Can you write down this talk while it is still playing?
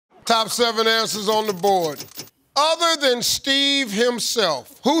Top 7 answers on the board. Other than Steve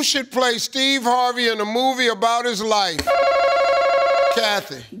himself, who should play Steve Harvey in a movie about his life?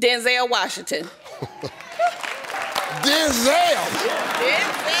 Kathy. Denzel Washington. Denzel?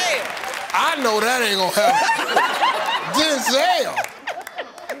 Denzel. I know that ain't gonna happen. Denzel.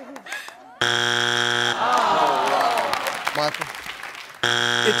 Michael.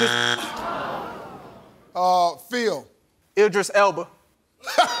 Phil. Idris Elba.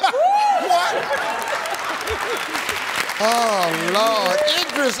 What? Oh, Lord.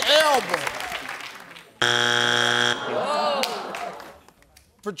 Idris Elba.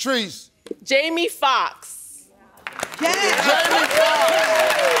 Patrice. Jamie Foxx. Yeah. Jamie Foxx.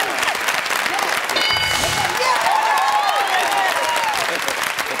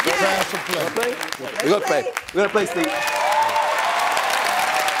 Pass or play? We're gonna play. We're gonna play, Steve.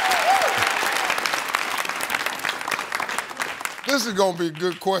 This is gonna be a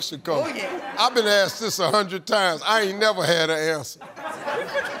good question, Cole. Oh, yeah. I've been asked this 100 times. I ain't never had an answer.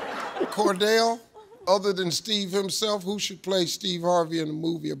 Cordell, other than Steve himself, who should play Steve Harvey in a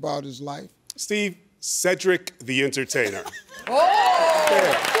movie about his life? Steve, Cedric the Entertainer. Oh!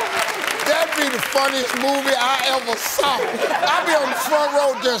 Yeah. That'd be the funniest movie I ever saw. I'd be on the front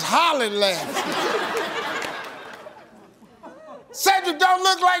row just hollering laughing. Cedric don't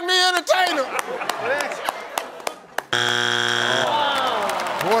look like me, Entertainer.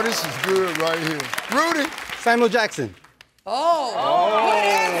 Boy, this is good right here. Rudy. Samuel Jackson. Oh.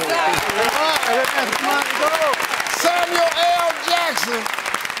 Samuel L. Jackson.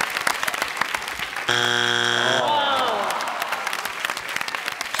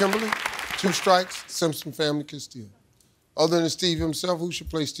 Kimberly, 2 strikes, Simpson family can steal. Other than Steve himself, who should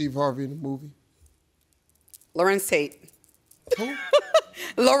play Steve Harvey in the movie? Lawrence Tate. Who?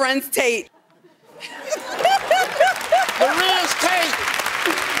 Lawrence Tate. Lawrence Tate.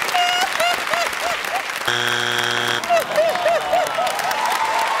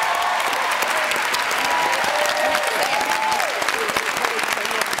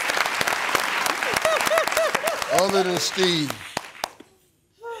 Other than Steve,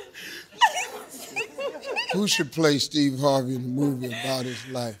 who should play Steve Harvey in a movie about his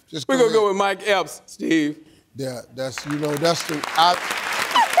life? Just We're gonna go with Mike Epps, Steve. Yeah, that's who I would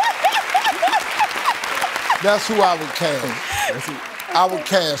cast. I would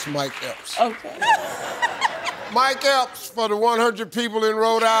cast Mike Epps. Okay. Mike Epps, for the 100 people in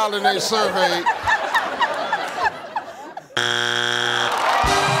Rhode Island they surveyed.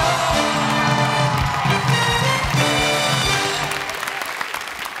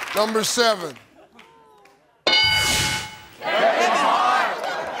 Number 7. Kevin Hart.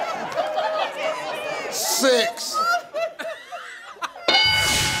 6.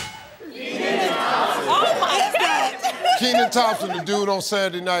 Kenan Thompson, the dude on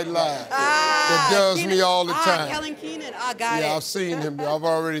Saturday Night Live that does me all the time. Kellen Keenan, I got it. Yeah, I've seen him. I've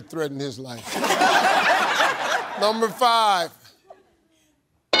already threatened his life. Number 5.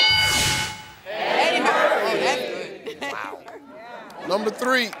 Eddie Murphy. Oh, that's good. Wow. Number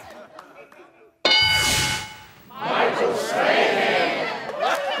 3. Michael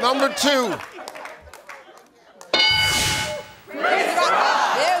Strahan. Number 2. Chris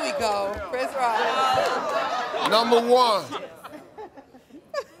Rock. There we go. Chris Rock. Number 1.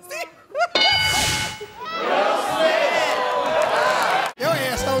 Your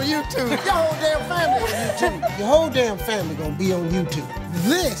ass on YouTube. Your whole damn family on YouTube. Your whole damn family gonna be on YouTube.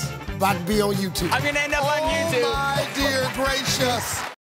 This about to be on YouTube. I'm gonna end up on YouTube. Oh my dear gracious.